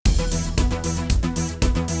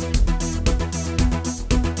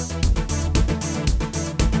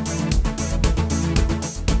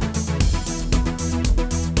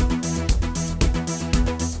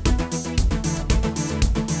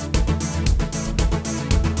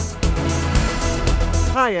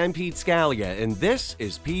Hi, I'm Pete Scalia, and this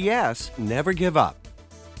is PS Never Give Up.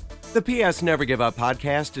 The PS Never Give Up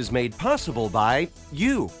podcast is made possible by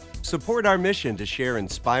you. Support our mission to share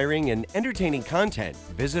inspiring and entertaining content.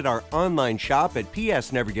 Visit our online shop at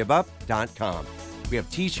psnevergiveup.com. We have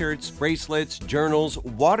t-shirts, bracelets, journals,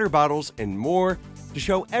 water bottles, and more to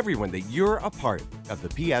show everyone that you're a part of the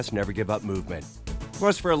PS Never Give Up movement.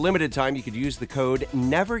 Plus, for a limited time, you could use the code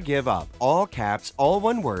NEVERGIVEUP, all caps, all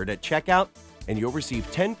one word, at checkout, and you'll receive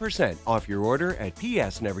 10% off your order at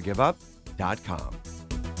psnevergiveup.com.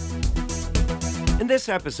 In this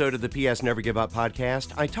episode of the PS Never Give Up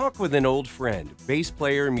podcast, I talk with an old friend, bass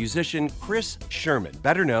player and musician Chris Sherman,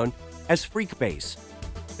 better known as FREEKBASS.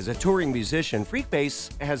 As a touring musician,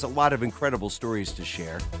 FREEKBASS has a lot of incredible stories to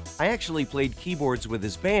share. I actually played keyboards with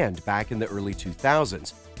his band back in the early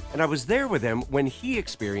 2000s, and I was there with him when he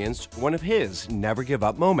experienced one of his never give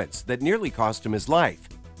up moments that nearly cost him his life.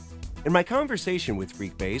 In my conversation with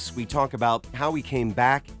FREEKBASS, we talk about how he came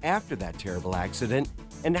back after that terrible accident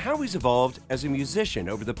and how he's evolved as a musician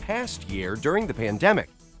over the past year during the pandemic,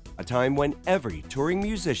 a time when every touring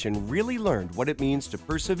musician really learned what it means to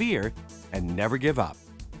persevere and never give up.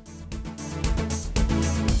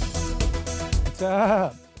 What's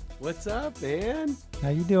up? What's up, man? How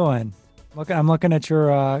you doing? I'm looking at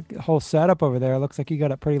your whole setup over there. It looks like you got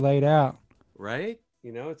it pretty laid out. Right?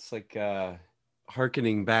 You know, it's like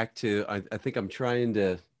hearkening back to, I think I'm trying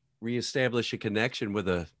to reestablish a connection with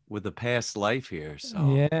a past life here.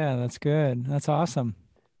 So yeah, that's good. That's awesome.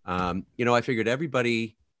 You know, I figured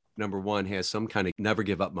everybody, number one, has some kind of never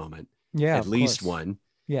give up moment. Yeah, at least one.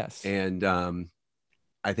 Yes. And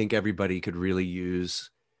I think everybody could really use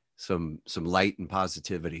some light and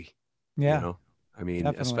positivity. Yeah. You know? I mean,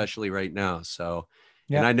 definitely. especially right now. So,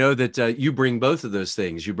 yeah. And I know that you bring both of those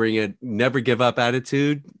things. You bring a never give up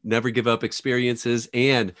attitude, never give up experiences,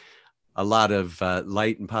 and a lot of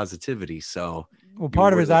light and positivity. So, well,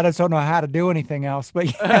 part of it is I just don't know how to do anything else,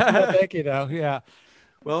 but yeah, thank you though. Yeah.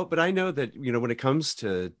 Well, but I know that, you know, when it comes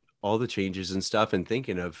to all the changes and stuff and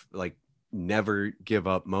thinking of like never give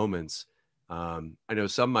up moments, I know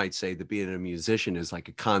some might say that being a musician is like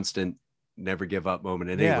a constant never give up moment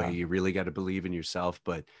anyway. Yeah. You really got to believe in yourself.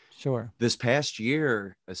 But sure, this past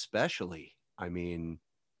year, especially, I mean,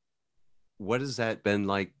 what has that been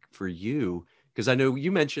like for you? Because I know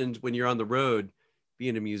you mentioned when you're on the road,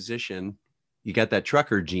 being a musician, you got that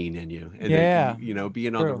trucker gene in you. And yeah, you know,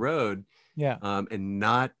 being on the road, yeah, and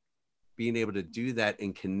not being able to do that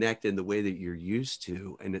and connect in the way that you're used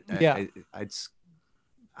to. And yeah.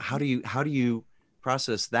 how do you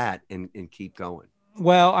process that and keep going?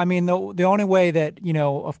 Well, I mean, the only way that, you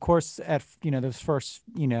know, of course, at, you know, those first,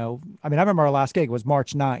 you know, I mean, I remember our last gig was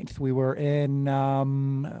March 9th. We were in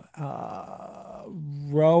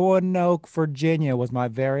Roanoke, Virginia was my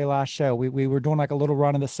very last show. We were doing like a little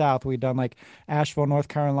run in the South. We'd done like Asheville, North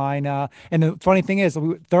Carolina. And the funny thing is,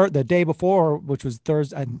 the day before, which was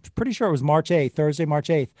Thursday, I'm pretty sure it was Thursday, March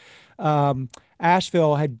 8th.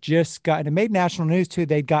 Asheville had just gotten, it made national news too.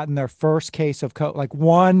 They'd gotten their first case of COVID, like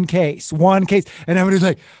one case. And everybody's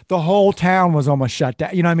like, the whole town was almost shut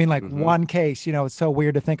down. You know what I mean? Like one case, you know, it's so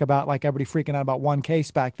weird to think about like everybody freaking out about one case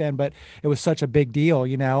back then, but it was such a big deal,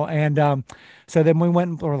 you know? And so then we went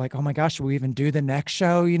and we were like, oh my gosh, should we even do the next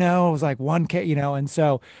show? You know, it was like one case, you know? And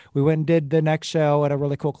so we went and did the next show at a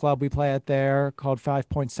really cool club we play at there called 5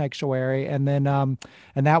 Point Sanctuary. And then, and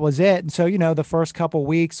that was it. And so, you know, the first couple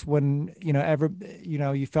weeks when, you know,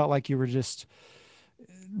 you felt like you were just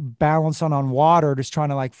balancing on water, just trying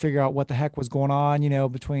to like figure out what the heck was going on, you know,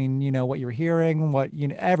 between, you know, what you're hearing, what, you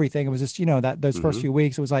know, everything. It was just, you know, that those first few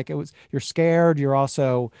weeks, it was like, you're scared. You're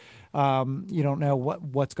also, you don't know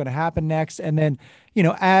what's going to happen next. And then, you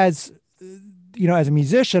know, as a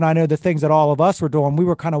musician, I know the things that all of us were doing, we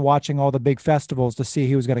were kind of watching all the big festivals to see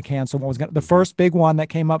who was going to cancel, the first big one that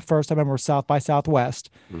came up first, I remember, was South by Southwest,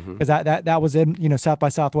 because that was in, you know, South by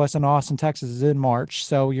Southwest in Austin, Texas is in March.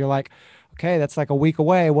 So you're like, okay, that's like a week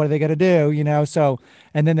away. What are they going to do? You know? So,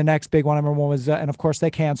 and then the next big one I remember was, and of course they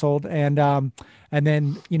canceled. And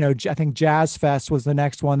then, you know, I think Jazz Fest was the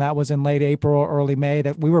next one that was in late April or early May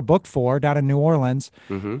that we were booked for down in New Orleans.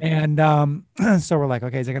 And so we're like,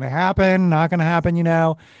 okay, is it going to happen? Not going to happen, you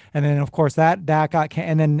know? And then of course that got,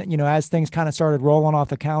 and then, you know, as things kind of started rolling off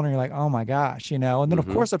the calendar, you're like, oh my gosh, you know? And then of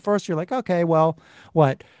course at first you're like, okay, well,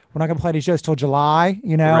 what? We're not going to play these shows till July,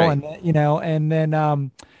 you know? Right. And, you know, and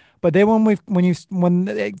then, but then when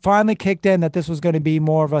it finally kicked in that this was going to be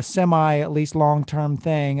more of a at least long-term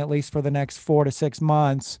thing, at least for the next 4 to 6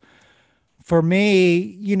 months, for me,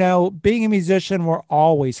 you know, being a musician, we're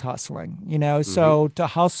always hustling, you know, so to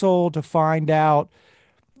hustle, to find out,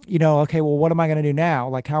 okay, well, what am I going to do now?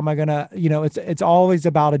 Like, how am I going to, it's always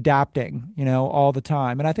about adapting, all the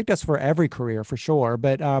time. And I think that's for every career for sure.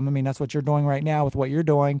 But I mean, that's what you're doing right now with what you're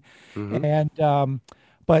doing. Mm-hmm. And,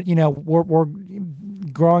 but we're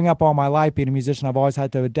growing up all my life being a musician. I've always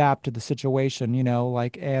had to adapt to the situation,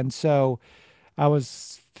 like, and so I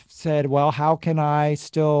was said, well, how can I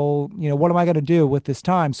still, what am I going to do with this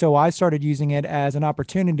time? So I started using it as an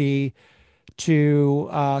opportunity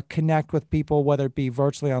to connect with people, whether it be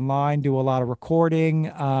virtually online, do a lot of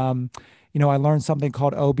recording. I learned something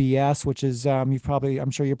called OBS, which is I'm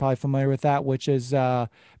sure you're probably familiar with that, which is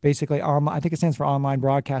basically online. I think it stands for Online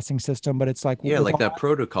Broadcasting System, but it's like Yeah, with like all, that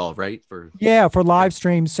protocol, right? For yeah, for yeah. live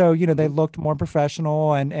streams. So, they Mm-hmm. looked more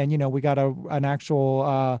professional and we got an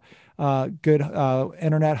actual good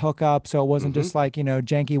internet hookup. So it wasn't Mm-hmm. just like,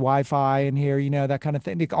 janky Wi-Fi in here, that kind of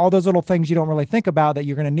thing. Like, all those little things you don't really think about that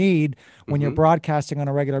you're going to need when you're Mm-hmm. broadcasting on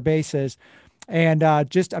a regular basis. And I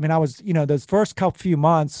mean, I was, those first couple few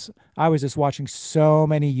months, I was just watching so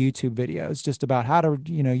many YouTube videos just about how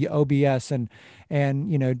to, OBS and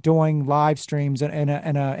doing live streams in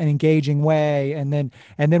an engaging way. And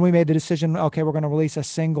then we made the decision, okay, we're going to release a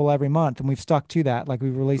single every month, and we've stuck to that. Like, we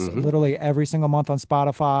release Mm-hmm. literally every single month on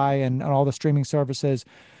Spotify and all the streaming services.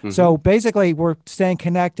 Mm-hmm. So basically, we're staying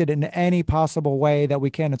connected in any possible way that we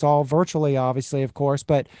can. It's all virtually, obviously, of course,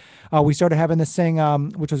 but we started having this thing,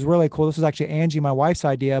 which was really cool. This was actually Angie, my wife's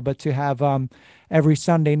idea, but to have every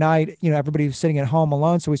Sunday night, everybody was sitting at home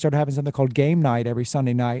alone. So we started having something called game night every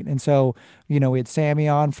Sunday night. And so, we had Sammy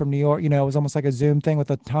on from New York. It was almost like a Zoom thing with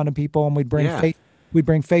a ton of people, and Yeah. we'd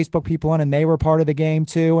bring Facebook people in, and they were part of the game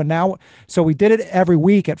too. And now, so we did it every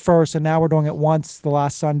week at first, and now we're doing it once the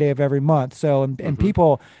last Sunday of every month. So, and Mm-hmm.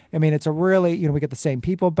 people, I mean, it's a really, we get the same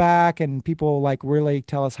people back, and people like really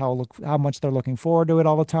tell us how much they're looking forward to it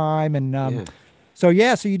all the time. And Yeah. so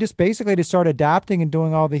yeah, so you just basically just start adapting and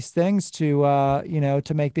doing all these things to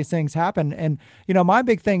to make these things happen. And my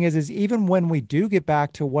big thing is even when we do get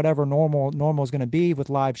back to whatever normal is going to be with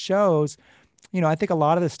live shows, I think a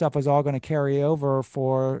lot of this stuff is all going to carry over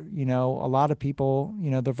for, a lot of people,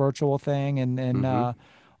 the virtual thing and Mm-hmm.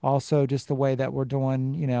 also just the way that we're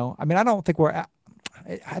doing, I mean, I don't think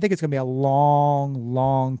I think it's going to be a long,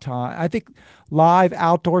 long time. I think live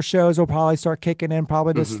outdoor shows will probably start kicking in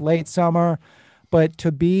probably this Mm-hmm. late summer. But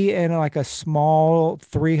to be in like a small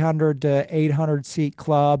 300 to 800 seat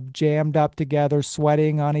club, jammed up together,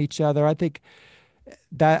 sweating on each other, I think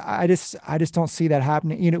that I just don't see that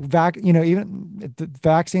happening. Even if the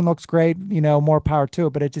vaccine looks great, more power to it.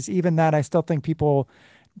 But it just even that, I still think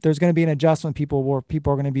there's going to be an adjustment. Where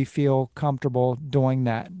people are going to feel comfortable doing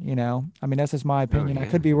that. I mean, that's just my Oh opinion. I yeah.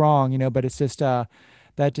 could be wrong, but it's just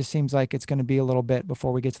that just seems like it's going to be a little bit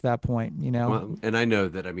before we get to that point. Well, and I know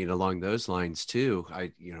that, I mean, along those lines too,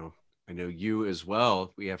 I know you as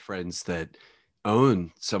well. We have friends that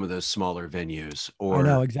own some of those smaller venues I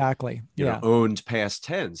know or, exactly. Yeah. owned past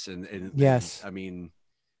tense. And Yes. I mean,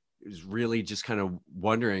 is really just kind of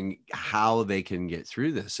wondering how they can get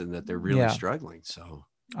through this and that they're really Yeah. struggling. So,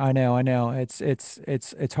 I know, I know.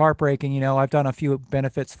 It's heartbreaking. I've done a few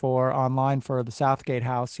benefits for online for the Southgate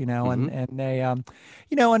House, mm-hmm. and they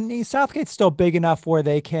and Southgate's still big enough where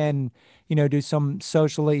they can, do some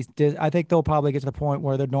I think they'll probably get to the point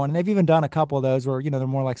where they're doing, and they've even done a couple of those where, they're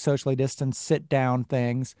more like socially distanced sit down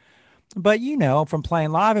things. But from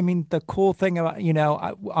playing live, I mean, the cool thing about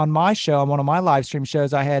on my show, on one of my live stream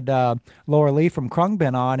shows, I had Laura Lee from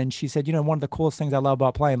Krungbin on, and she said, one of the coolest things I love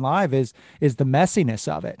about playing live is the messiness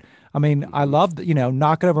of it. I mean, I Mm-hmm. love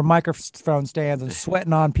knocking over microphone stands and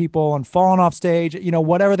sweating on people and falling off stage.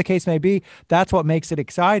 Whatever the case may be, that's what makes it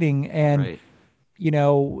exciting. And Right. you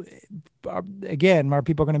know, again, are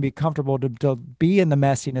people going to be comfortable to be in the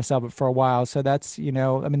messiness of it for a while? So that's, I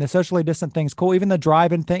mean, the socially distant thing's cool. Even the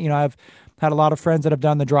drive-in thing, I've had a lot of friends that have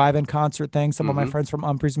done the drive-in concert thing. Some of my Mm-hmm. friends from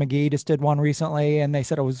Humphreys McGee just did one recently, and they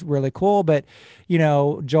said it was really cool. But,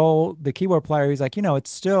 Joel, the keyboard player, he's like,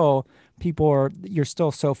 it's still you're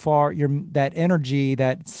still so far, that energy,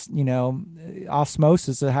 that's,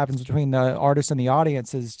 osmosis that happens between the artist and the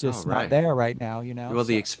audience is Oh, just not right. there right now, Well,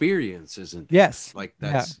 the so. experience isn't there. Yes. Like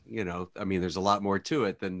Yeah. that's, I mean, there's a lot more to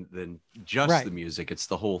it than just the Right. music. It's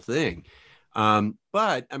the whole thing.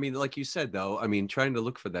 But I mean, like you said, though, I mean, trying to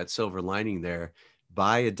look for that silver lining there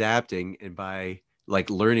by adapting and by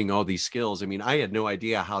like learning all these skills. I mean, I had no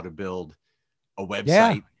idea how to build a Yeah.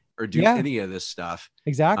 website or do Yeah. any of this stuff.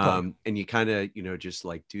 Exactly. And you kind of, just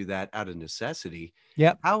like do that out of necessity.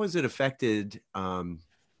 Yep. How has it affected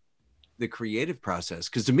the creative process?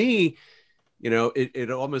 Because to me,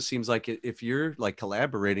 it almost seems like if you're like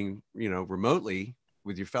collaborating, remotely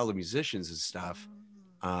with your fellow musicians and stuff,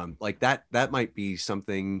 Like that might be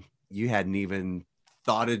something you hadn't even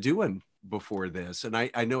thought of doing before this. And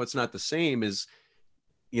I know it's not the same as,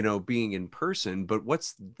 being in person, but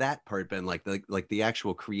what's that part been like the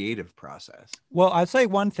actual creative process? Well, I'd say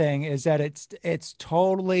one thing is that it's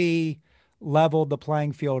totally leveled the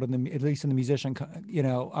playing field in the at least in the musician.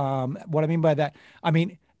 What I mean by that, I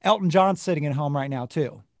mean Elton John's sitting at home right now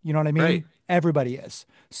too. You know what I Right. mean? Everybody is.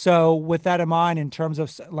 So with that in mind, in terms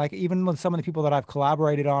of like even with some of the people that I've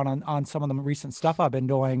collaborated on some of the recent stuff I've been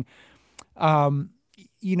doing, um,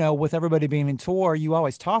 with everybody being in tour, you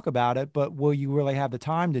always talk about it, but will you really have the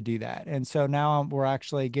time to do that? And so now we're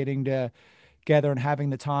actually getting together and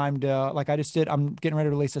having the time to, like I just did, I'm getting ready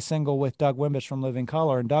to release a single with Doug Wimbish from Living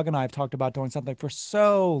Color. And Doug and I have talked about doing something for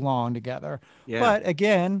so long together. Yeah. But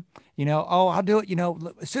again, oh, I'll do it,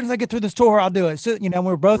 as soon as I get through this tour, I'll do it. So,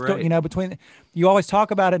 we're both doing, Right. you always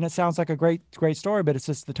talk about it and it sounds like a great, great story, but it's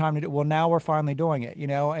just the time to do it. Well, now we're finally doing it,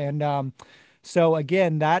 and, so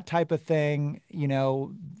again, that type of thing,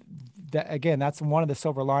 that again, that's one of the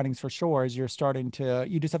silver linings for sure is you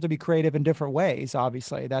just have to be creative in different ways.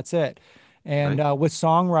 Obviously, that's it. And Right. with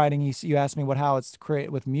songwriting, you asked me how it's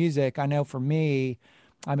create with music. I know for me,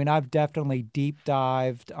 I mean, I've definitely deep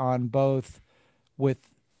dived on both with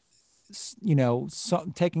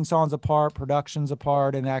taking songs apart, productions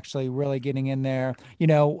apart, and actually really getting in there.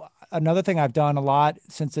 Another thing I've done a lot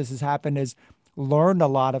since this has happened is learned a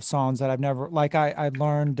lot of songs that I've never like. I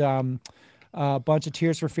learned a bunch of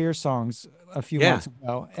Tears for Fears songs a few Yeah. months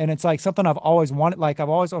ago, and it's like something I've always wanted. Like I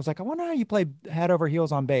was like, I wonder how you play head over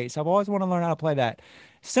heels on bass. I've always wanted to learn how to play that.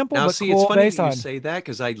 Simple Now, but see, it's cool funny bass that you line. say that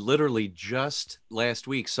because I literally just last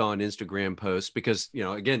week saw an Instagram post because,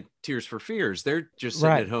 again, Tears for Fears, they're just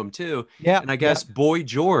sitting Right. at home too. Yep. And I Yep. guess Boy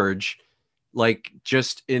George, like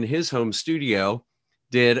just in his home studio,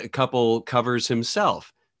 did a couple covers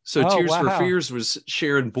himself. So Oh Tears for wow. Fears was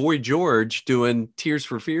sharing Boy George doing Tears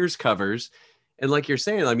for Fears covers. And like you're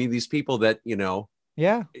saying, I mean, these people that,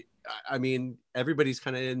 Yeah. I mean, everybody's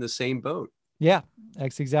kind of in the same boat. Yeah,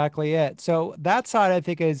 that's exactly it. So that side I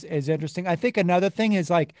think is interesting. I think another thing is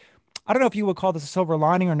like I don't know if you would call this a silver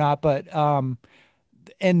lining or not, but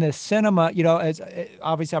in the cinema, as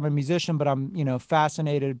obviously I'm a musician, but I'm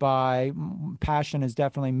fascinated by passion is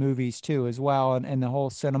definitely movies too as well, and the whole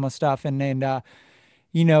cinema stuff, and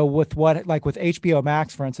with what, like with HBO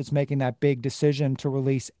Max, for instance, making that big decision to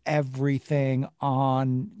release everything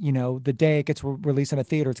on, the day it gets released in a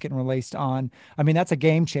theater, it's getting released on. I mean, that's a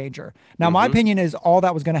game changer. Now, my Mm-hmm. opinion is all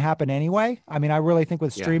that was going to happen anyway. I mean, I really think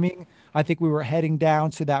with Yeah. streaming, I think we were heading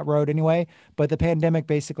down to that road anyway, but the pandemic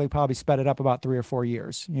basically probably sped it up about 3 or 4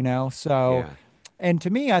 years, So, Yeah. and to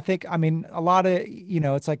me, I think, I mean, a lot of,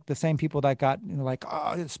 it's like the same people that got, like,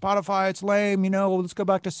 oh, Spotify, it's lame, let's go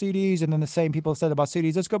back to CDs. And then the same people said about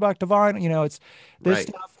CDs, let's go back to vinyl. This Right.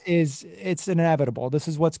 stuff it's inevitable. This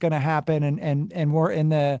is what's going to happen. And we're in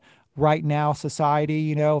the right now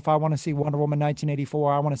society. If I want to see Wonder Woman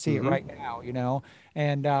 1984, I want to see it Mm-hmm. right now.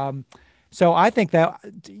 And, so I think that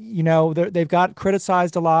they've got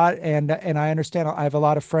criticized a lot, and I understand. I have a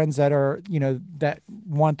lot of friends that are that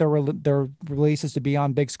want their releases to be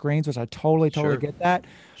on big screens, which I totally Sure. get that.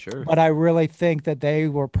 Sure. But I really think that they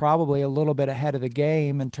were probably a little bit ahead of the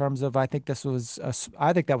game in terms of I think that was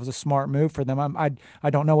a smart move for them. I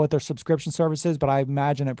don't know what their subscription service is, but I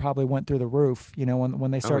imagine it probably went through the roof.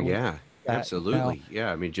 When they Oh start yeah, that. absolutely. Yeah,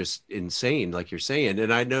 I mean, just insane, like you're saying.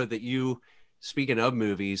 And I know that you, speaking of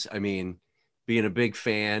movies, I mean, being a big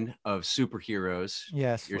fan of superheroes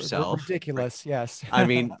Yes, yourself, right? ridiculous. Yes. I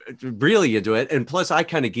mean, really into it. And plus, I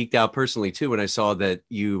kind of geeked out personally too when I saw that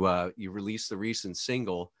you released the recent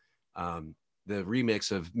single, the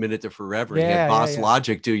remix of "Minute to Forever," and you had Yeah, yeah, Boss yeah.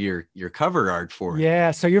 Logic do your cover art for it.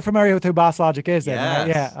 Yeah, so you're familiar with who Boss Logic is then, right?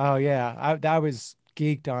 Yeah. Yes. Oh, yeah. I was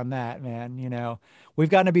geeked on that, man. We've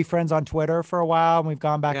gotten to be friends on Twitter for a while, and we've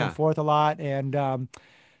gone back and Yeah. forth a lot. And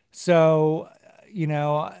so, you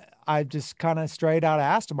know, I just kind of straight out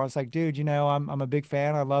asked him. I was like, dude, I'm a big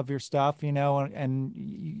fan. I love your stuff, so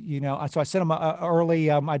I sent him a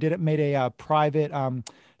early. I did it, made a private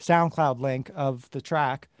SoundCloud link of the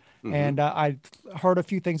track. Mm-hmm. And I heard a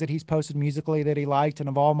few things that he's posted musically that he liked, and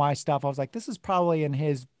of all my stuff, I was like, this is probably in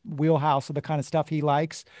his wheelhouse of the kind of stuff he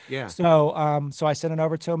likes. Yeah. So I sent it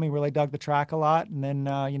over to him. He really dug the track a lot, and then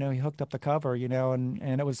he hooked up the cover,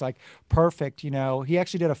 and it was like perfect. He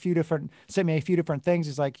actually did sent me a few different things.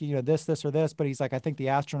 He's like, this or this, but he's like, I think the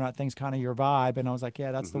astronaut thing's kind of your vibe, and I was like,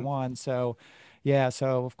 yeah, that's the Mm-hmm. one. So, yeah,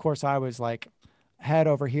 so of course I was like head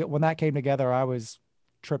over heel when that came together. I was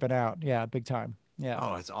tripping out, yeah, big time, yeah,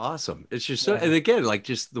 Oh, it's awesome. It's just so, yeah, and again, like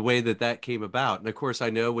just the way that came about. And of course,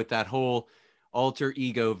 I know with that whole alter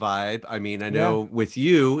ego vibe. I mean, I Yeah. know with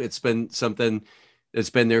you, it's been something that's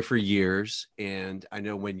been there for years. And I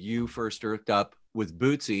know when you first hooked up with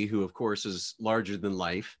Bootsy, who of course is larger than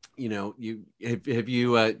life, have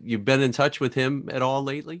you you've been in touch with him at all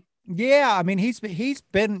lately? Yeah, I mean he's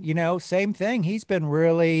been, same thing. He's been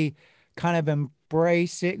really kind of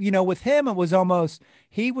embracing, with him it was almost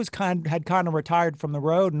he was had kind of retired from the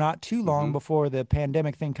road not too long Mm-hmm. before the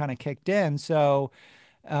pandemic thing kind of kicked in. So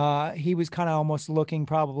he was kind of almost looking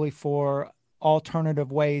probably for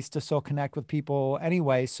alternative ways to still connect with people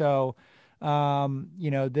anyway. So,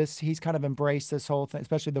 this he's kind of embraced this whole thing,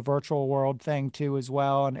 especially the virtual world thing too, as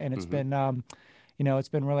well. And it's Mm-hmm. been, it's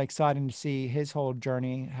been really exciting to see his whole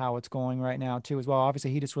journey, how it's going right now too, as well.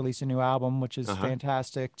 Obviously, he just released a new album, which is Uh-huh.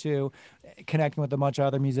 fantastic too. Connecting with a bunch of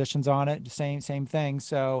other musicians on it, same thing.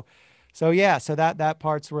 So yeah, so that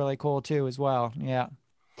part's really cool too, as well. Yeah.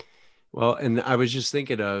 Well, and I was just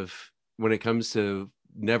thinking of when it comes to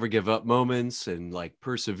never give up moments and like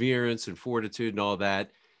perseverance and fortitude and all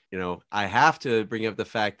that, I have to bring up the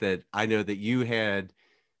fact that I know that you had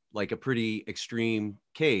like a pretty extreme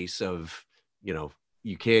case of, you know,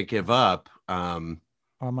 you can't give up. I'm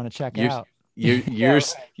gonna check Years, out. Yeah,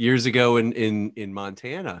 right. years ago in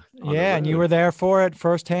Montana on the Yeah, and you road. were there for it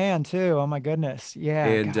firsthand too. Oh my goodness. Yeah,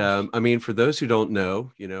 And gosh. I mean, for those who don't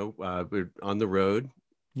know, we're on the road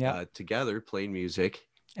Yep. together playing music,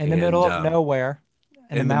 In the middle and of nowhere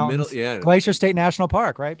in the in the middle, mountains. yeah, Glacier State National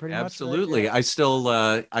Park, right? Pretty much, right? absolutely. Yeah. I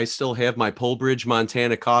still have my Polbridge,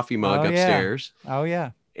 Montana coffee Oh mug yeah. upstairs, Oh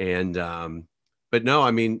yeah. and but no,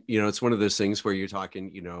 I mean, it's one of those things where you're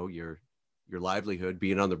talking, your livelihood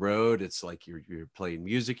being on the road. It's like you're playing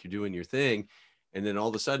music, you're doing your thing, and then all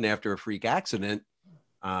of a sudden, after a freak accident,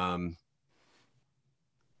 um,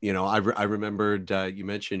 I remembered you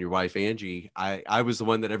mentioned your wife Angie. I was the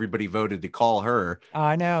one that everybody voted to call her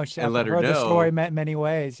I know. and I've let her heard the story know. many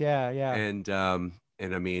ways. Yeah, yeah. And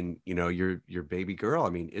I mean, your baby girl. I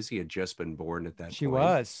mean, Izzy had just been born at that She point.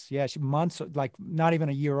 was. Yeah, she months, like not even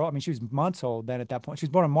a year old. I mean, she was months old then at that point. She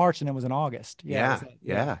was born in March and it was in August. Yeah, it was Yeah, that.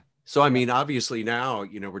 Yeah. yeah. So I Yeah. mean, obviously now,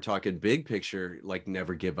 we're talking big picture, like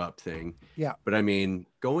never give up thing. Yeah. But I mean,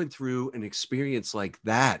 going through an experience like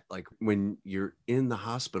that, like when you're in the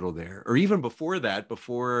hospital there, or even before that,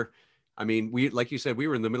 I mean, we, like you said, we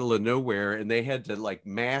were in the middle of nowhere and they had to like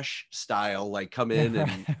mash style, like come Yeah. in Right.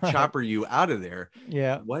 and Right. chopper you out of there.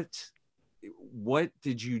 Yeah. What, what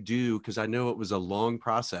did you do? Because I know it was a long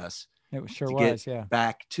process Sure to get was. Yeah.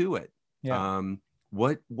 back to it. Yeah.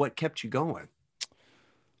 What kept you going?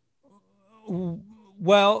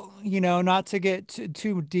 Well, not to get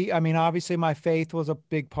too deep. I mean, obviously, my faith was a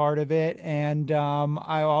big part of it, and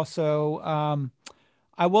I also,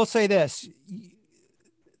 I will say this: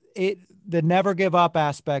 it the never give up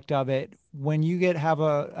aspect of it. When you have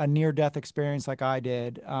a near death experience like I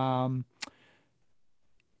did, of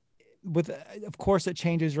course, it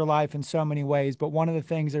changes your life in so many ways. But one of the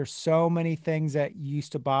things, there's so many things that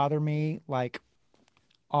used to bother me, like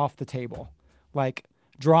off the table. Like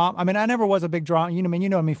drama. I mean, I never was a big drama. I mean, you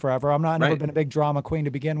know me forever. I never Right. been a big drama queen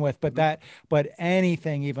to begin with. But Mhm.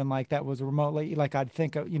 anything even like that was remotely like I'd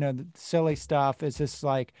think of, the silly stuff is just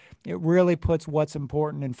like it really puts what's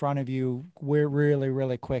important in front of you. We're really,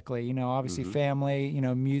 really quickly. Obviously Mhm. family.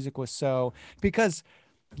 Music was so because.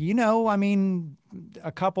 I mean,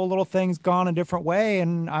 a couple little things gone a different way,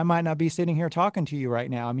 and I might not be sitting here talking to you right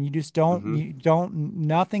now. I mean, Mhm.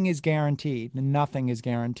 nothing is guaranteed. Nothing is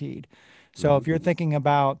guaranteed. So Mhm. if you're thinking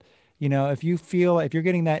about, if you're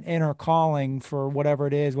getting that inner calling for whatever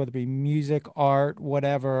it is, whether it be music, art,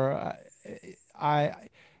 whatever, I,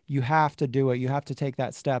 you have to do it. You have to take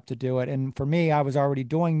that step to do it. And for me, I was already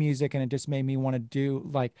doing music, and it just made me want to do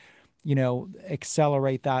like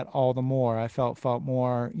accelerate that all the more. I felt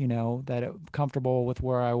more, that comfortable with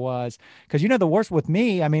where I was. Because the worst with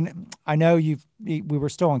me, I mean, I know we were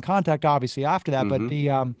still in contact obviously after that, but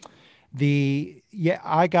Mhm. yeah,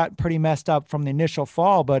 I got pretty messed up from the initial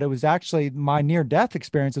fall, but it was actually my near death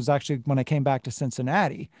experience was actually when I came back to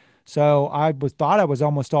Cincinnati. So thought I was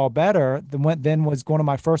almost all better. Then was going to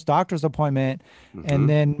my first doctor's appointment, and Mhm.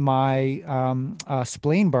 then my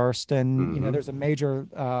spleen burst, and Mhm. there's a major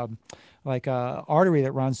like artery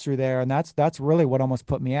that runs through there, and that's really what almost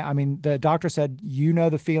put me out. I mean, the doctor said,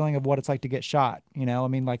 the feeling of what it's like to get shot. I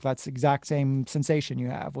mean, like that's the exact same sensation you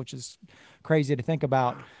have, which is crazy to think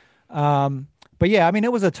about. Um, but yeah, I mean,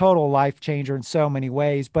 it was a total life changer in so many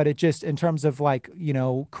ways. But it just, in terms of like,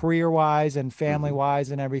 career wise and family Mhm. wise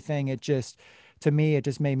and everything, to me, it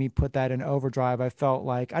just made me put that in overdrive. I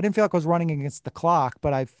didn't feel like I was running against the clock,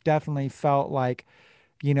 but I definitely felt like,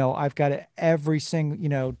 I've got to every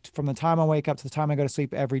single, from the time I wake up to the time I go to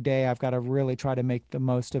sleep every day, I've got to really try to make the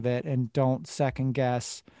most of it and don't second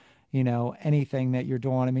guess, anything that you're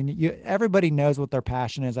doing. I mean, everybody knows what their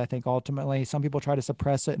passion is, I think, ultimately. Some people try to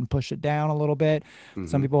suppress it and push it down a little bit.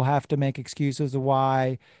 Some Hmm. people have to make excuses of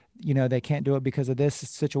why, they can't do it because of this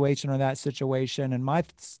situation or that situation. And my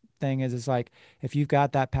thing is like, if you've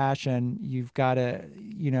got that passion, you've got to,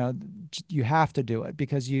 you have to do it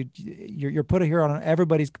because you're put here on,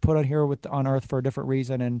 everybody's put on here on earth for a different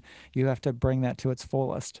reason, and you have to bring that to its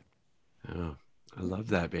fullest. Oh, I love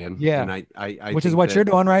that, man. Yeah. And I Which is think what you're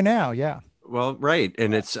that, doing right now. Yeah. well, right.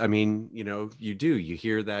 And it's, I mean, you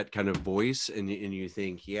hear that kind of voice and you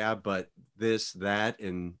think, yeah, but this, that,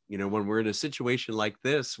 and, when we're in a situation like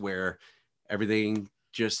this where everything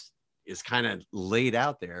just is kind of laid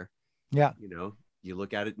out there, Yeah. you know, you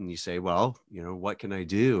look at it and you say, well, what can I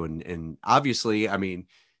do? And obviously, I mean,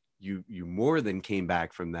 you more than came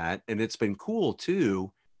back from that. And it's been cool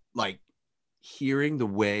too, like hearing the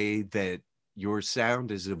way that your sound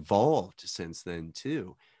has evolved since then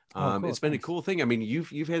too. Oh, cool. It's been a Thanks. cool thing. I mean,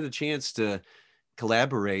 you've had the chance to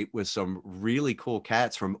collaborate with some really cool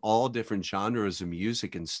cats from all different genres of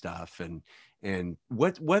music and stuff. And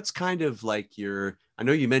what's kind of like I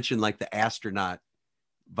know you mentioned like the astronaut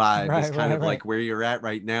vibe is Right, kind right, of right. like where you're at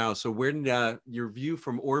right now. So where your view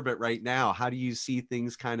from orbit right now, how do you see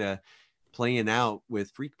things kind of playing out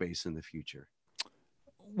with Freekbass in the future?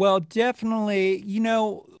 Well, definitely,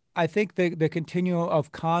 I think the continuum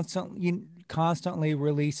of constantly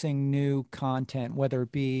releasing new content, whether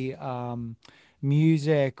it be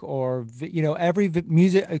music or every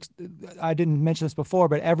music. I didn't mention this before,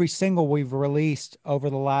 but every single we've released over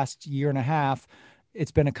the last year and a half, it's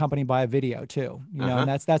been accompanied by a video too. And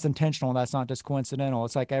Uh-huh. that's intentional. That's not just coincidental.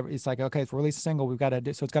 It's like okay, if we release a single, we've got to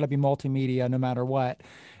do so. It's got to be multimedia no matter what,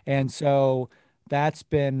 and so that's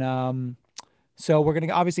been. So we're going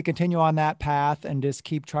to obviously continue on that path and just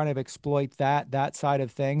keep trying to exploit that side of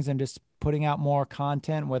things and just putting out more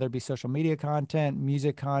content, whether it be social media content,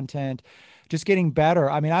 music content, just getting better.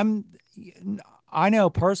 I mean, I know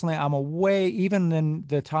personally I'm a way, even in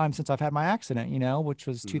the time since I've had my accident, which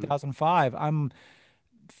was Hmm. 2005, I'm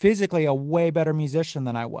physically a way better musician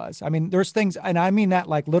than I was. I mean, there's things, and I mean that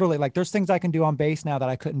like literally, like there's things I can do on bass now that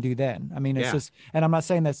I couldn't do then. I mean, it's Yeah. just, and I'm not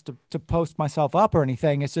saying that's to post myself up or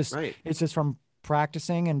anything. Right. It's just from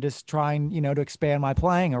practicing and just trying, to expand my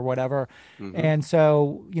playing or whatever. Hmm. And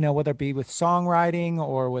so, whether it be with songwriting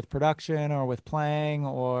or with production or with playing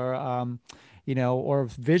or, or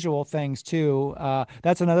visual things too.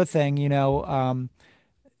 That's another thing,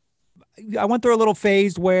 I went through a little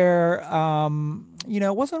phase where,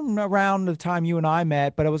 it wasn't around the time you and I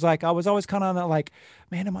met, but it was like I was always kind of like,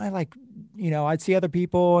 man, am I like, I'd see other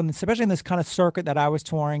people, and especially in this kind of circuit that I was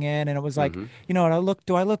touring in, and it was like, Hmm. and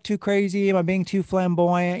do I look too crazy? Am I being too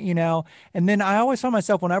flamboyant? And then I always found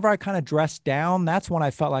myself whenever I kind of dressed down, that's when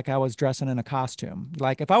I felt like I was dressing in a costume.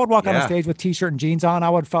 Like if I would walk on a Yeah. stage with t-shirt and jeans on, I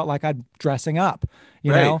would felt like I'd dressing up,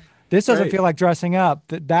 you Right. know. This doesn't Right. feel like dressing up.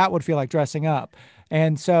 That would feel like dressing up.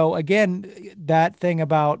 And so again, that thing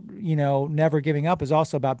about, never giving up is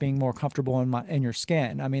also about being more comfortable in your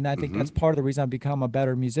skin. I mean, I think Hmm. that's part of the reason I've become a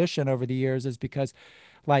better musician over the years is because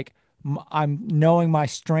like I'm knowing my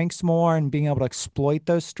strengths more and being able to exploit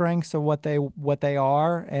those strengths of what they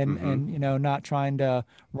are Hmm. and not trying to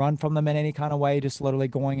run from them in any kind of way, just literally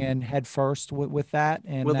going in head first with that.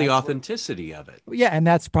 And Well, the that's authenticity of it. yeah, and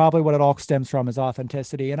that's probably what it all stems from is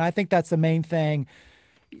authenticity. And I think that's the main thing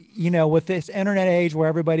with this internet age where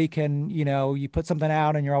everybody can, you put something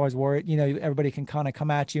out and you're always worried, everybody can kind of come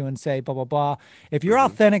at you and say blah, blah, blah. If you're Hmm.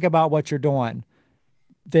 authentic about what you're doing,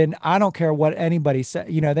 then I don't care what anybody say.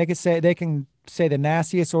 They can say the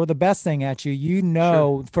nastiest or the best thing at you,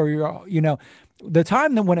 Sure. for your, the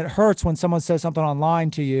time that when it hurts when someone says something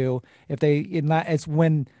online to you, if they, it's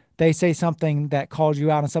when they say something that calls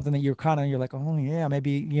you out on something that you're like, oh yeah,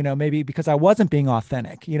 maybe because I wasn't being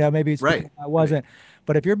authentic, maybe it's because Right. I Right. wasn't.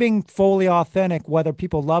 But if you're being fully authentic, whether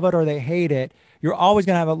people love it or they hate it, you're always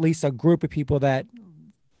going to have at least a group of people that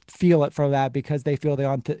feel it for that because they feel the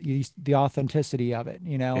authenticity of it,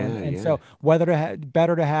 and Yeah. so Yeah. whether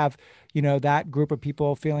better to have that group of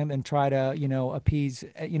people feeling than try to appease,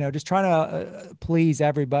 just trying to please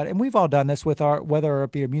everybody. And we've all done this with our, whether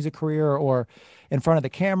it be a music career or in front of the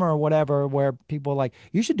camera or whatever, where people are like,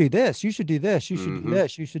 you should do this, you should do this, you should do Hmm.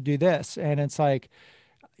 this, you should do this, and it's like,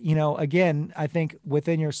 again, I think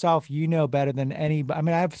within yourself, better than anybody. I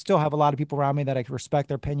mean, still have a lot of people around me that I respect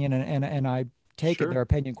their opinion and I take it Sure. their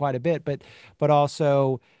opinion quite a bit, but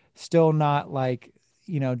also still not like,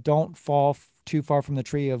 don't fall too far from the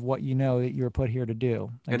tree of what you know that you're put here to do.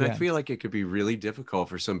 And I Again, feel like it could be really difficult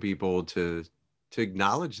for some people to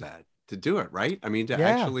acknowledge that, to do it, right? I mean, to yeah.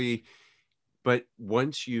 actually, but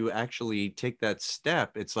once you actually take that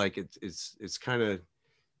step, it's like it's kind of,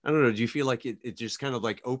 I don't know, do you feel like it just kind of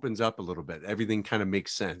like opens up a little bit? Everything kind of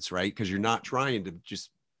makes sense, right? Because you're not trying to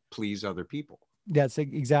just please other people. That's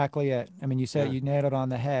exactly it. I mean, Yeah. you nailed it on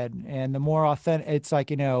the head. And the more authentic, it's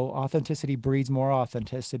like, authenticity breeds more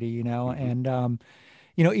authenticity, Hmm. and,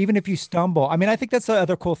 even if you stumble, I mean, I think that's the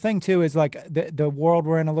other cool thing too, is like the world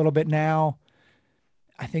we're in a little bit now.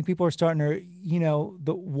 I think people are starting to,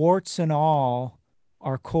 the warts and all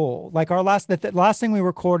are cool. Like the last thing we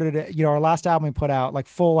recorded, our last album we put out, like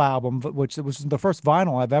full album, which was the first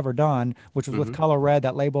vinyl I've ever done, which was with Hmm. Color Red,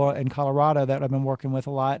 that label in Colorado that I've been working with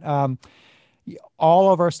a lot.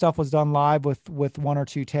 All of our stuff was done live with one or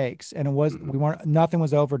two takes, and Hmm. we weren't nothing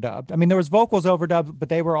was overdubbed. I mean, there was vocals overdubbed, but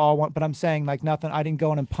they were all one. But I'm saying like nothing. I didn't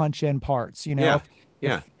go in and punch in parts. Yeah.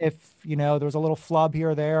 Yeah. If there was a little flub here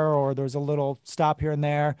or there, or there was a little stop here and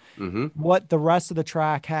there, Hmm. what the rest of the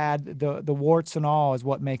track had, the warts and all, is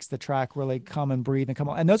what makes the track really come and breathe and come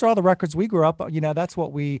on. And those are all the records we grew up. That's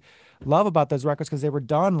what we love about those records, because they were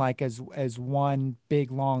done like as one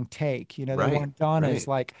big long take. They Right. weren't done as Right.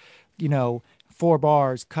 like, 4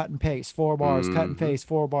 bars, cut and paste, 4 bars, cut and Hmm. paste,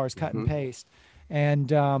 4 bars, cut and Hmm. paste. And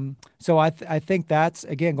so I think that's,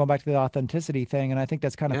 again, going back to the authenticity thing, and I think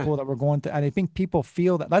that's kind of Yeah. cool that we're going to. And I think people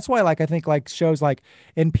feel that. That's why, like, I think like shows like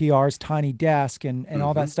NPR's Tiny Desk and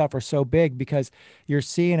all that Hmm. stuff are so big, because you're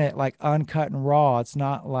seeing it like uncut and raw. It's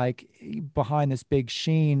not like behind this big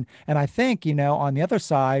sheen. And I think, on the other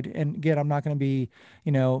side, and again, I'm not going to be,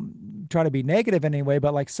 you know, try to be negative in any way,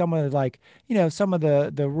 but like some of the, like, some of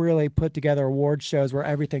the really put together award shows where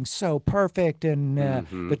everything's so perfect, and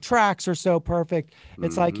Hmm. the tracks are so perfect.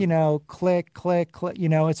 It's like, Hmm. click, click, click,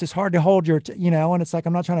 it's just hard to hold and it's like,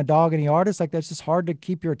 I'm not trying to dog any artist. Like, that's just hard to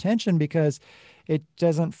keep your attention because it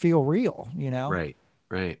doesn't feel real. Right.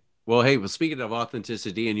 Right. Well, hey, well, speaking of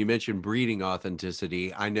authenticity, and you mentioned breeding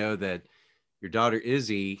authenticity, I know that your daughter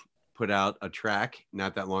Izzy put out a track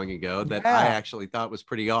not that long ago that I Yeah. actually thought was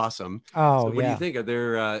pretty awesome. Oh, So, what do you yeah. think?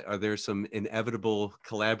 Are there some inevitable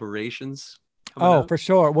collaborations coming Oh, up? for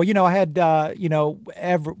sure. Well, I had,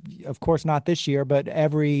 every, of course, not this year, but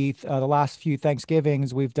the last few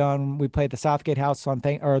Thanksgivings we played the Southgate House or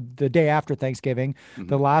the day after Thanksgiving.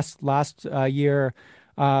 The Hmm. last year,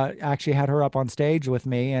 actually had her up on stage with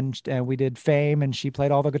me, and we did Fame, and she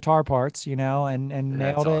played all the guitar parts, and That's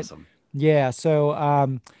nailed it. awesome. Yeah.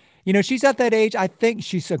 So, she's at that age. I think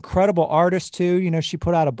she's an incredible artist too. She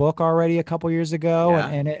put out a book already a couple years ago, Yeah.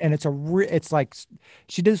 and it's like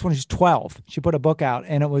she did this when she's 12. She put a book out,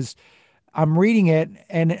 and I'm reading it,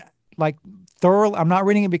 and like thoroughly, I'm not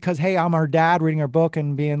reading it because, hey, I'm her dad reading her book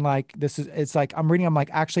and being like, it's like I'm reading, I'm like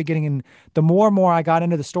actually getting in. The more and more I got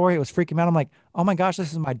into the story, it was freaking me out. I'm like, oh my gosh,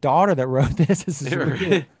 this is my daughter that wrote this. This is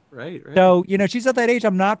real. Right. Right. So, she's at that age.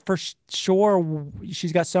 I'm not for sure.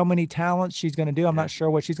 She's got so many talents she's going to do. I'm Yeah. not sure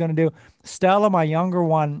what she's going to do. Stella, my younger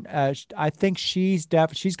one, I think she's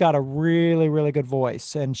got a really, really good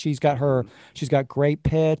voice, and Hmm. she's got great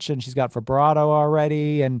pitch, and she's got vibrato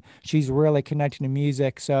already, and she's really connecting to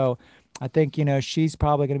music. So I think, she's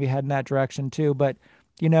probably going to be heading that direction too. But,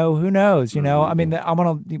 who knows? I Hmm.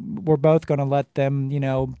 mean, we're both going to let them,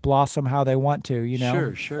 blossom how they want to.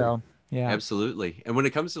 Sure. Sure. So, yeah. Absolutely. And when it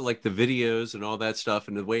comes to like the videos and all that stuff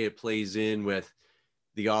and the way it plays in with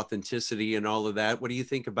the authenticity and all of that, what do you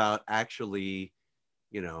think about actually,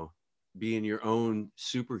 you know, being your own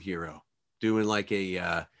superhero, doing like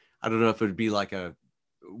I don't know if it would be like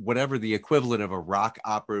whatever the equivalent of a rock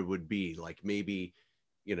opera would be, like maybe,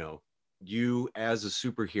 you know, you as a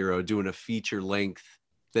superhero doing a feature length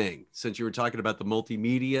thing. Since you were talking about the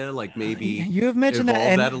multimedia, like maybe You have mentioned that,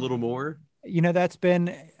 evolve that a and little more. that's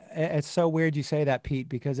been, it's so weird you say that, Pete,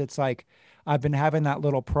 because it's like I've been having that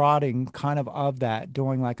little prodding kind of that,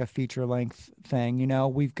 doing like a feature length thing.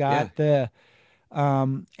 We've Yeah. got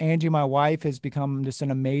Angie, my wife, has become just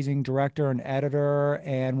an amazing director and editor,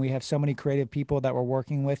 and we have so many creative people that we're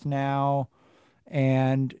working with now.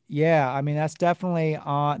 And yeah, I mean, that's definitely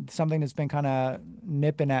something that's been kind of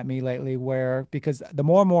nipping at me lately, where, because the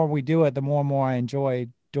more and more we do it, the more and more I enjoy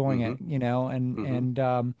doing Mm-hmm. it,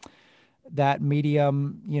 Mm-hmm. that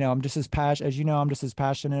medium, I'm just as passionate as, I'm just as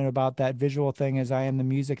passionate about that visual thing as I am the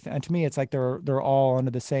music. And to me, it's like they're all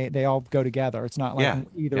under the same, they all go together. It's not like Yeah.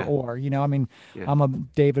 either Yeah. or, I mean, Yeah. I'm a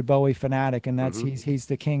David Bowie fanatic, and Mm-hmm. he's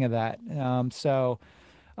the king of that.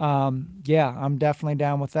 Yeah, I'm definitely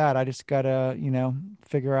down with that. I just gotta,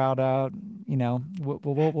 figure out,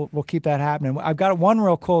 we'll keep that happening. I've got one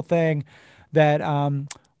real cool thing that,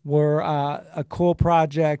 we're a cool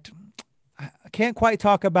project. I can't quite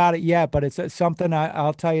talk about it yet, but it's something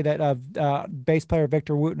I'll tell you that bass player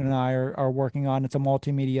Victor Wooten and I are working on. It's a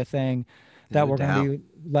multimedia thing that No we're going doubt. to be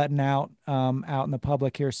letting out out in the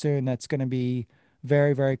public here soon. That's going to be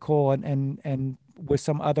very, very cool, and with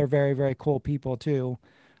some other very, very cool people too,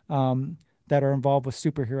 that are involved with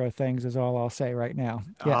superhero things is all I'll say right now.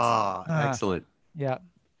 Yes. Oh, excellent. Yeah.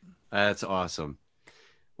 That's awesome.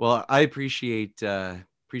 Well, I appreciate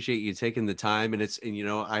you taking the time, and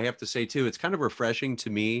I have to say too, it's kind of refreshing to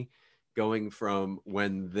me going from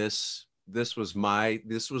when this was my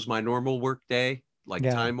normal work day, like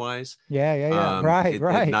Yeah. time wise, Yeah. Right. at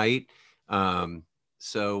Right. night.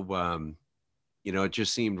 So it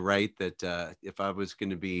just seemed right that if I was going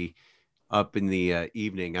to be up in the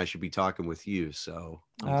evening, I should be talking with you. So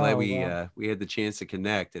I'm glad Oh, well, we had the chance to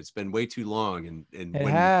connect. It's been way too long, and it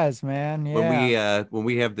has, man. Yeah. when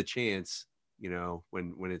we have the chance,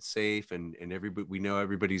 when it's safe and everybody, we know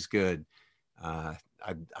everybody's good,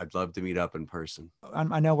 I'd love to meet up in person.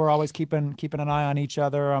 I know we're always keeping an eye on each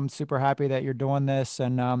other. I'm super happy that you're doing this,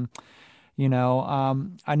 and I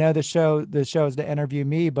know the show is to interview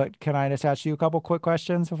me, but can I just ask you a couple quick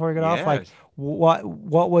questions before we get off? Yeah. Like,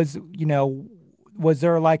 what was, was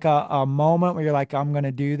there like a moment where you're like, I'm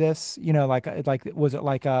gonna do this? Was it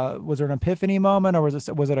like was there an epiphany moment, or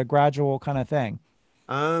was it a gradual kind of thing?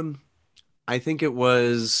 I think it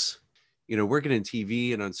was, working in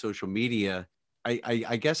TV and on social media.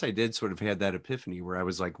 I guess I did sort of had that epiphany where I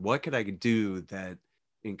was like, what could I do that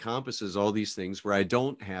encompasses all these things where I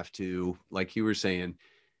don't have to, like you were saying,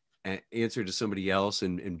 answer to somebody else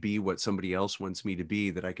and be what somebody else wants me to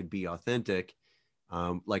be, that I could be authentic.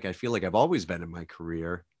 Like I feel like I've always been in my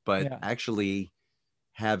career, but Yeah. actually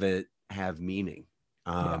have it have meaning.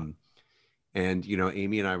 And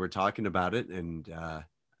Amy and I were talking about it, and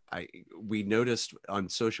we noticed on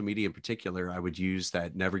social media in particular, I would use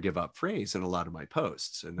that never give up phrase in a lot of my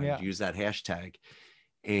posts, and Yeah. I'd use that hashtag.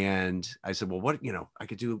 And I said, well, I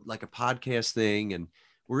could do like a podcast thing. And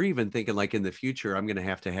we're even thinking like in the future, I'm going to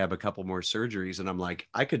have a couple more surgeries. And I'm like,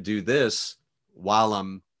 I could do this while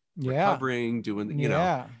I'm Yeah. recovering, doing,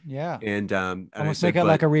 Yeah. and I Almost said, make it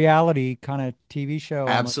like but a reality kind of TV show,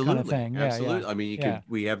 almost kind of absolutely, thing. Yeah. absolutely. I mean, Yeah.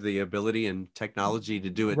 we have the ability and technology to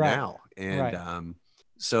do it Right. now. And, Right.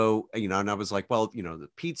 so, and I was like, well, the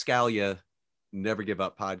Pete Scalia Never Give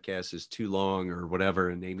Up podcast is too long or whatever.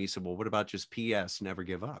 And Amy said, well, what about just PS Never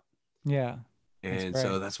Give Up? Yeah. And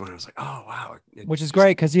so that's when I was like, oh, wow. Which is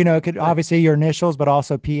great because, it could Right. obviously your initials, but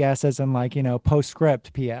also PS as in like,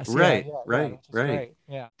 postscript PS. Right, Yeah. right, Which is right. great.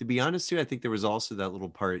 Yeah. To be honest too, I think there was also that little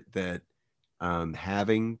part that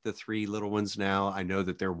having the three little ones now, I know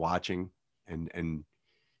that they're watching and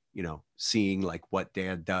seeing like what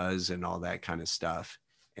dad does and all that kind of stuff.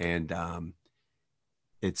 And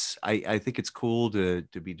I think it's cool to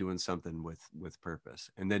be doing something with purpose,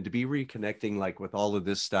 and then to be reconnecting like with all of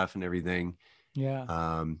this stuff and everything.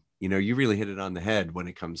 Yeah. You really hit it on the head when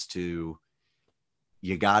it comes to,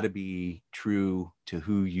 you got to be true to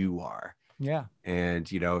who you are. Yeah.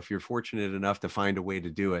 And, if you're fortunate enough to find a way to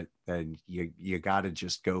do it, then you got to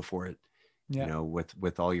just go for it, Yeah.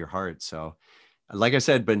 with all your heart. So like I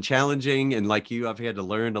said, been challenging. And like you, I've had to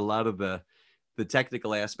learn a lot of the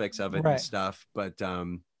technical aspects of it Right. and stuff, but,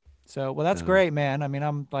 So, well, that's great, man. I mean,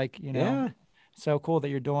 I'm like, yeah, so cool that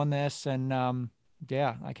you're doing this, and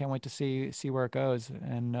yeah, I can't wait to see where it goes.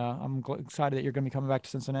 And I'm excited that you're going to be coming back to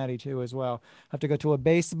Cincinnati too, as well. Have to go to a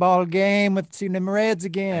baseball game with see them Reds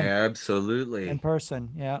again absolutely. in person.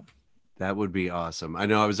 Yeah. That would be awesome. I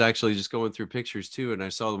know I was actually just going through pictures too, and I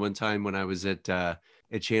saw the one time when I was at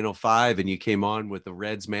Channel 5 and you came on with the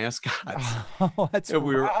Reds mascots. Oh, that's And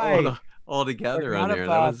we were right. all together on Forgot there.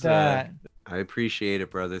 about that. I appreciate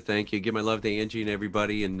it, brother. Thank you. Give my love to Angie and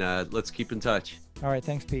everybody, and let's keep in touch. All right.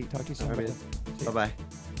 Thanks, Pete. Talk to you soon. All right, brother. Bye-bye.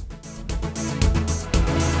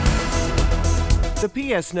 The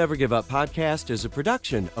PS Never Give Up podcast is a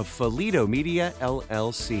production of Folito Media,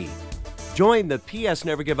 LLC. Join the PS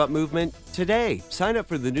Never Give Up movement today. Sign up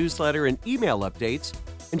for the newsletter and email updates,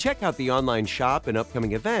 and check out the online shop and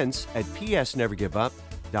upcoming events at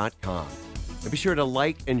psnevergiveup.com. And be sure to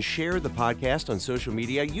like and share the podcast on social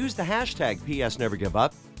media. Use the hashtag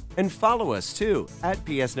PSNeverGiveUp, and follow us too at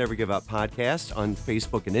PS Never Give Up Podcast on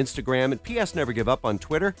Facebook and Instagram, and PS Never Give Up on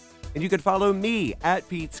Twitter. And you can follow me at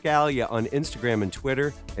Pete Scalia on Instagram and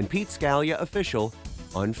Twitter, and Pete Scalia Official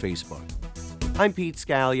on Facebook. I'm Pete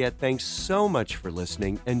Scalia. Thanks so much for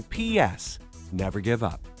listening, and PS Never Give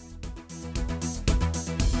Up.